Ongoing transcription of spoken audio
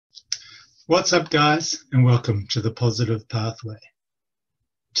What's up, guys, and welcome to The Positive Pathway.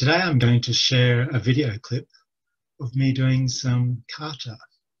 Today I'm going to share a video clip of me doing some kata.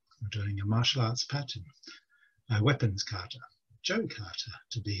 I'm doing a martial arts pattern, a weapons kata, Jo Kata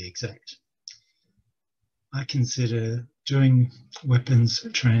to be exact. I consider doing weapons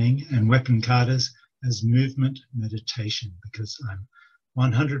training and weapon katas as movement meditation because I'm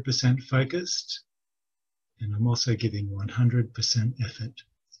 100% focused and I'm also giving 100% effort.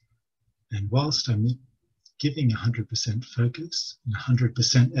 And whilst I'm giving 100% focus and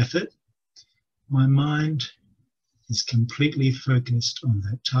 100% effort, my mind is completely focused on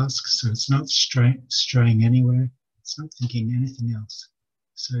that task, so it's not straying anywhere, it's not thinking anything else.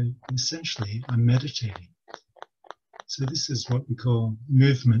 So essentially, I'm meditating. So this is what we call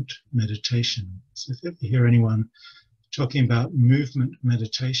movement meditation. So if you ever hear anyone talking about movement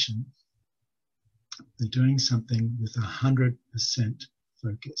meditation, they're doing something with 100%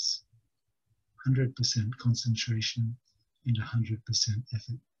 focus. 100% concentration and 100%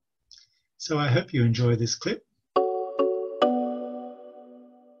 effort. So I hope you enjoy this clip.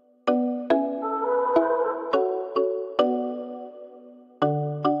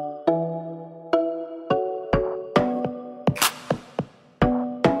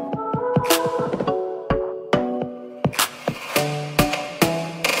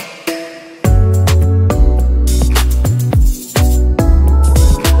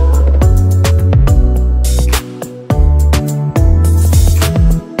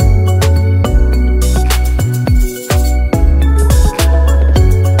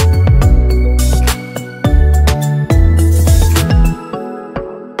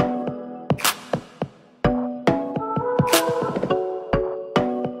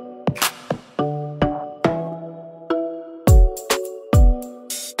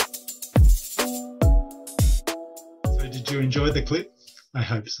 Did you enjoy the clip? I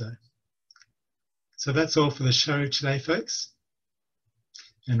hope so. So that's all for the show today, folks.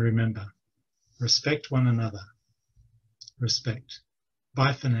 And remember, respect one another. Respect.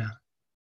 Bye for now.